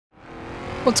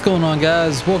What's going on,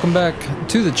 guys? Welcome back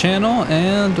to the channel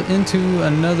and into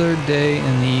another day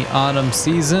in the autumn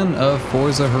season of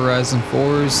Forza Horizon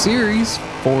 4's Series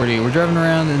 40. We're driving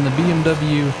around in the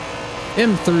BMW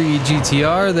M3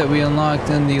 GTR that we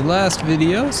unlocked in the last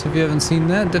video, so if you haven't seen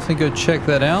that, definitely go check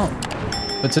that out.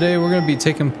 But today we're going to be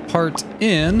taking part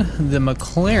in the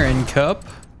McLaren Cup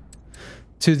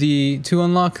to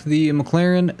unlock the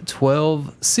McLaren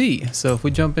 12C. So if we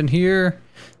jump in here,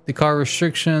 the car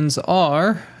restrictions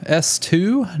are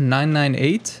S2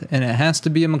 998, and it has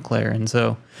to be a McLaren.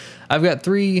 So I've got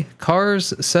 3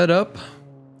 cars set up,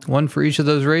 one for each of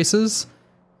those races,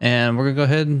 and we're gonna go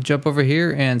ahead and jump over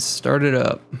here and start it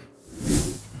up.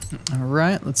 All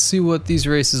right, let's see what these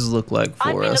races look like for us.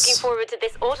 I've been looking forward to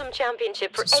this autumn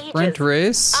championship for ages. Sprint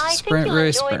race, sprint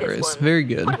race, sprint race. Very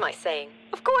good. What am I saying?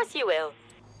 Of course you will.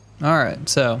 All right,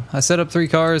 so I set up 3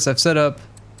 cars. I've set up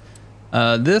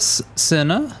this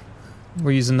Senna.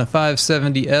 We're using the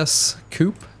 570S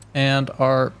Coupe and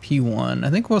our P1. I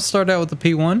think we'll start out with the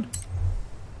P1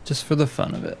 just for the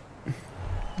fun of it.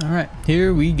 All right,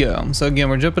 here we go. So again,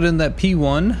 we're jumping in that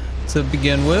P1 to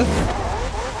begin with.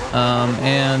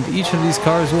 And each of these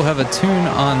cars will have a tune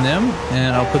on them,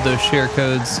 and I'll put those share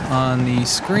codes on the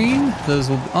screen. Those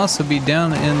will also be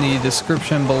down in the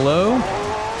description below,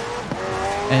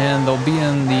 and they'll be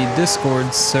in the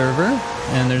Discord server,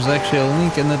 and there's actually a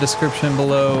link in the description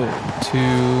below to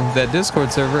that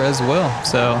Discord server as well.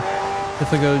 So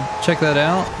definitely go check that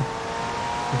out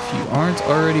if you aren't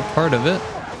already part of it.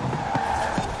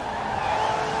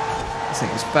 This thing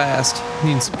is fast.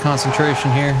 Need some concentration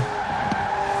here.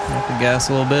 Off the gas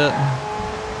a little bit.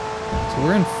 So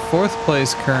we're in 4th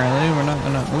place currently. We're not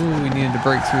gonna. Ooh, we needed to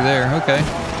break through there. Okay.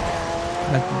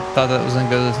 I thought that was gonna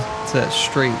go to that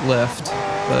straight left,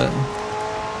 but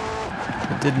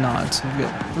it did not. So we've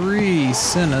got 3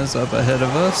 Sennas up ahead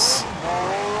of us.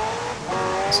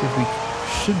 Let's see if we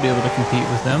should be able to compete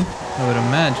with them, I would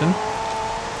imagine.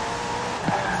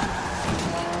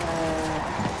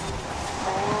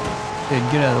 If they'd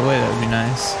get out of the way, that would be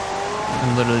nice.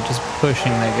 I'm literally just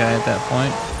pushing that guy at that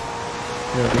point.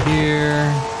 Go over here.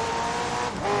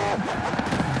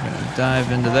 I'm gonna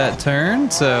dive into that turn.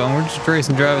 So we're just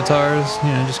racing drivatars,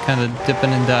 you know, just kind of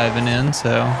dipping and diving in.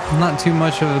 So not too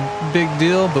much of a big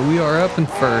deal, but we are up in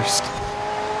 1st.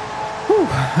 Whew.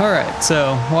 All right,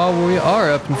 so while we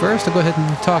are up in 1st, I'll go ahead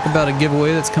and talk about a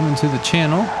giveaway that's coming to the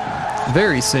channel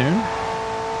very soon.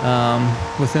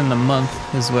 Within the month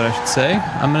is what I should say.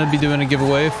 I'm going to be doing a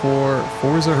giveaway for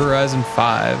Forza Horizon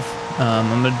 5.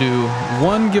 I'm going to do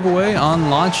 1 giveaway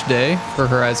on launch day for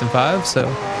Horizon 5, so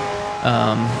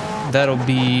that'll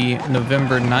be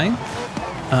November 9th.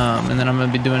 And then I'm going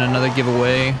to be doing another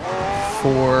giveaway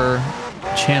for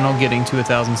channel getting to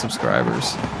 1,000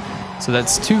 subscribers. So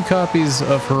that's 2 copies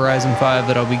of Horizon 5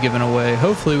 that I'll be giving away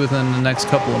hopefully within the next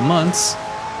couple of months.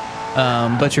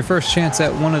 But your first chance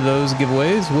at one of those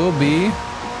giveaways will be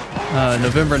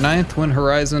November 9th when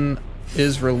Horizon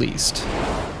is released.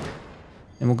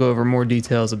 And we'll go over more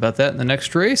details about that in the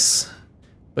next race.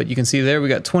 But you can see there we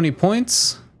got 20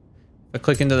 points. If I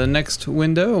click into the next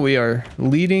window, we are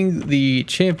leading the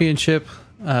championship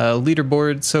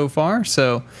leaderboard so far.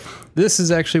 So this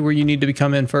is actually where you need to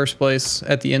become in 1st place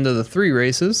at the end of the 3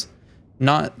 races. You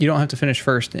don't have to finish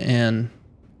 1st in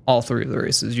all 3 of the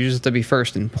races. You just have to be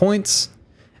 1st in points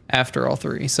after all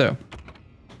 3. So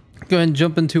go ahead and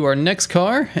jump into our next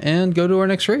car and go to our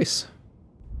next race.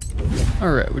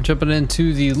 All right, we're jumping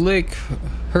into the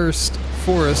Lakehurst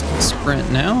Forest Sprint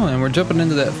now, and we're jumping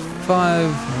into that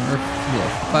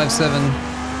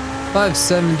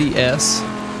 570S,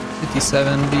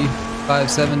 5070,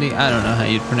 570. I don't know how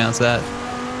you'd pronounce that.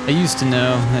 I used to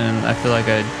know, and I feel like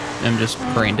I am just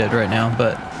brain dead right now,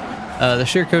 but the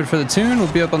share code for the tune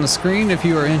will be up on the screen if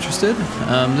you are interested.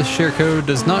 This share code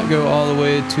does not go all the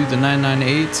way to the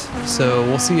 998, so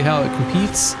we'll see how it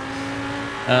competes.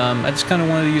 I just kind of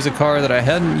wanted to use a car that I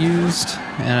hadn't used,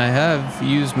 and I have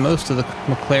used most of the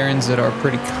McLarens that are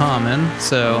pretty common,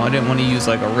 so I didn't want to use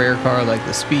like a rare car like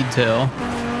the Speedtail,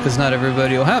 because not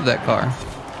everybody will have that car.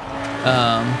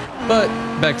 But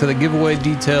back to the giveaway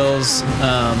details.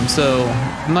 So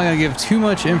I'm not going to give too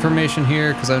much information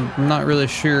here because I'm not really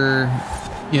sure,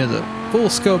 you know, the full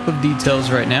scope of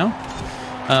details right now.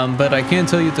 But I can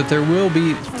tell you that there will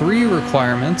be 3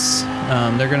 requirements.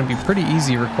 They're going to be pretty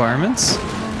easy requirements.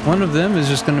 One of them is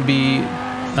just going to be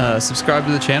subscribe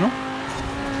to the channel.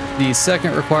 The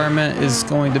second requirement is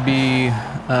going to be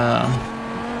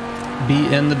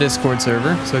in the Discord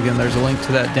server. So again, there's a link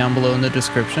to that down below in the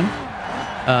description.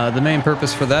 The main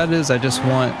purpose for that is I just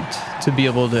want to be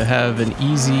able to have an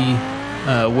easy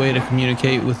way to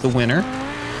communicate with the winner.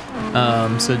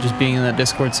 So just being in that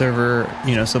Discord server,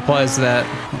 you know, supplies that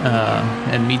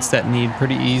and meets that need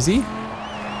pretty easy.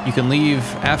 You can leave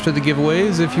after the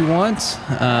giveaways if you want.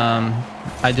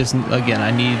 I just, again,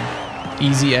 I need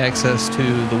easy access to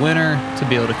the winner to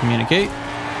be able to communicate.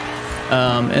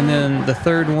 And then the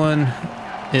third one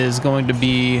is going to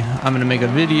be, I'm going to make a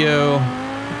video.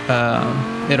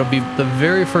 It'll be the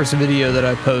very first video that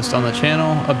I post on the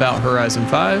channel about Horizon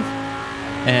 5.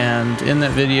 And in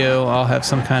that video, I'll have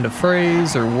some kind of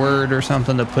phrase or word or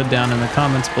something to put down in the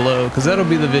comments below, because that'll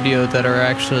be the video that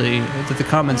that the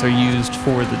comments are used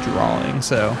for the drawing.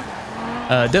 So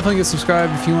definitely get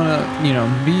subscribed if you want to, you know,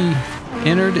 be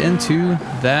entered into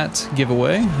that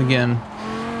giveaway. Again,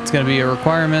 it's going to be a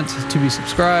requirement to be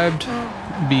subscribed,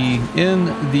 be in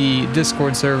the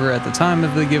Discord server at the time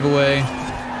of the giveaway,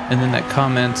 and then that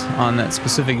comment on that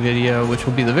specific video, which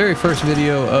will be the very first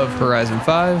video of Horizon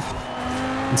 5.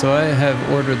 And so I have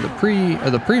ordered the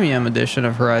premium edition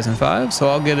of Horizon 5, so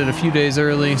I'll get it a few days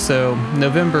early. So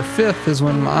November 5th is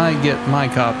when I get my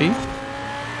copy.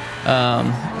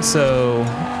 So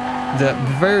the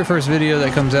very first video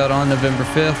that comes out on November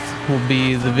 5th will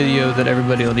be the video that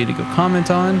everybody will need to go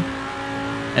comment on.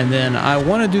 And then I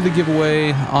want to do the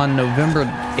giveaway on November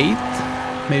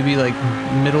 8th, maybe like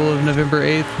middle of November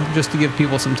 8th, just to give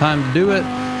people some time to do it.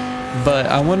 But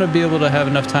I want to be able to have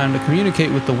enough time to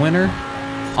communicate with the winner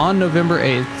on November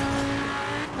 8th,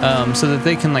 so that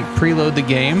they can like preload the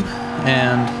game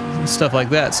and stuff like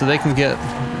that, so they can get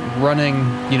running,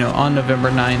 you know, on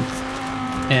November 9th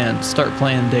and start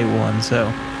playing day one. So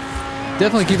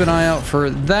definitely keep an eye out for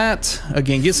that.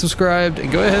 Again, get subscribed and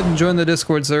go ahead and join the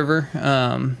Discord server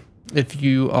if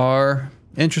you are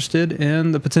interested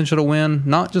in the potential to win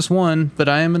not just one, but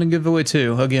I am going to give away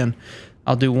two. Again,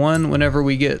 I'll do one whenever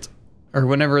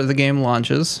whenever the game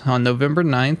launches on November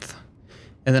 9th.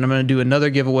 And then I'm going to do another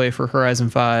giveaway for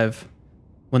Horizon 5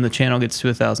 when the channel gets to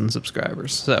 1,000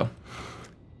 subscribers. So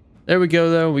there we go,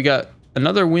 though. We got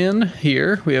another win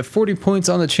here. We have 40 points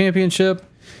on the championship,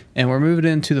 and we're moving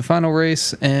into the final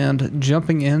race and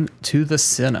jumping into the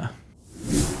Senna.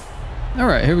 All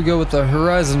right, here we go with the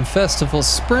Horizon Festival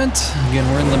Sprint. Again,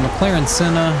 we're in the McLaren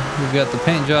Senna. We've got the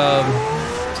paint job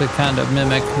to kind of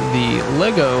mimic the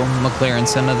Lego McLaren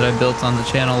Senna that I built on the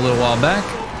channel a little while back.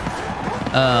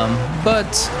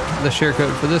 But the share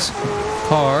code for this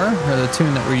car, or the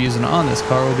tune that we're using on this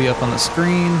car, will be up on the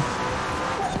screen.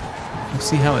 We'll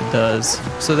see how it does.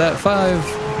 So that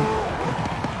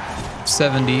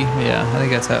 570, yeah, I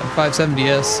think that's that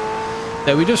 570S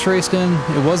that we just raced in,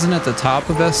 it wasn't at the top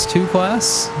of S2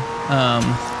 class.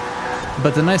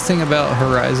 But the nice thing about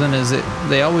Horizon is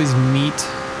they always meet,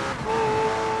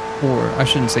 or I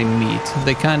shouldn't say meet,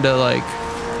 they kind of like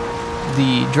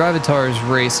the Drivatar's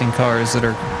racing cars that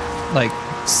are like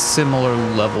similar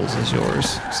levels as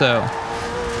yours. So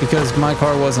because my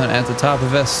car wasn't at the top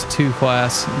of S2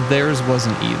 class, theirs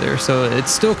wasn't either. So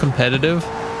it's still competitive.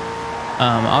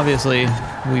 Obviously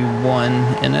we won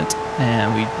in it,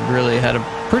 and we really had a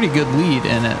pretty good lead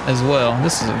in it as well.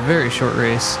 This is a very short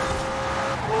race.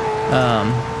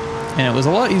 And it was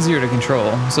a lot easier to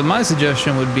control. So my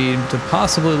suggestion would be to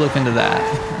possibly look into that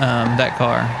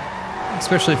car.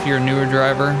 Especially if you're a newer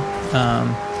driver.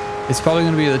 It's probably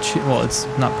going to be well, it's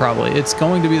not probably, it's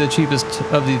going to be the cheapest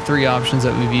of the three options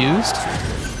that we've used.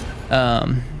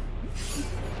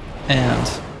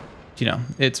 And, you know,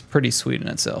 it's pretty sweet in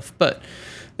itself. But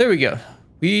there we go.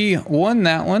 We won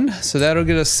that one, so that'll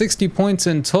get us 60 points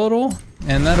in total,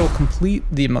 and that'll complete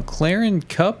the McLaren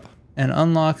Cup and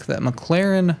unlock that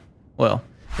McLaren, well,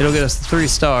 it'll get us 3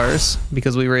 stars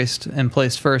because we raced and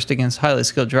placed first against highly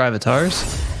skilled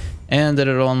Drivatars. And that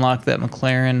it'll unlock that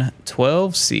McLaren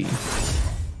 12C.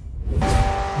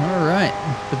 All right,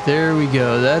 but there we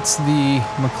go. That's the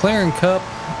McLaren Cup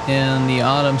in the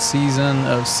autumn season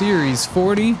of Series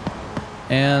 40,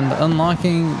 and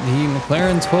unlocking the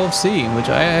McLaren 12C, which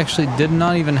I actually did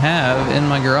not even have in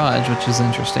my garage, which is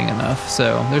interesting enough.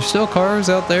 So there's still cars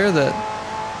out there that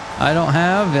I don't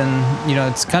have, and you know,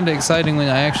 it's kind of exciting when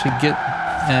I actually get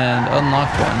and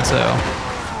unlock one. So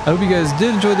I hope you guys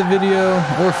did enjoy the video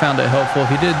or found it helpful.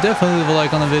 If you did, definitely leave a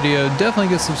like on the video. Definitely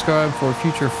get subscribed for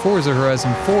future Forza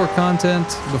Horizon 4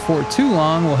 content. Before too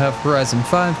long, we'll have Horizon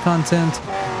 5 content.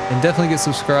 And definitely get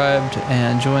subscribed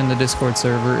and join the Discord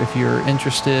server if you're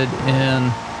interested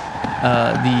in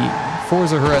the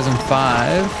Forza Horizon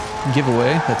 5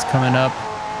 giveaway that's coming up,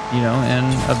 you know, in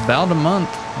about a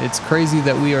month. It's crazy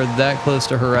that we are that close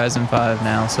to Horizon 5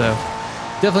 now, so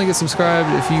definitely get subscribed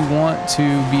if you want to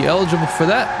be eligible for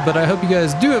that. But I hope you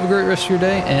guys do have a great rest of your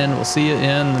day, and we'll see you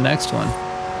in the next one.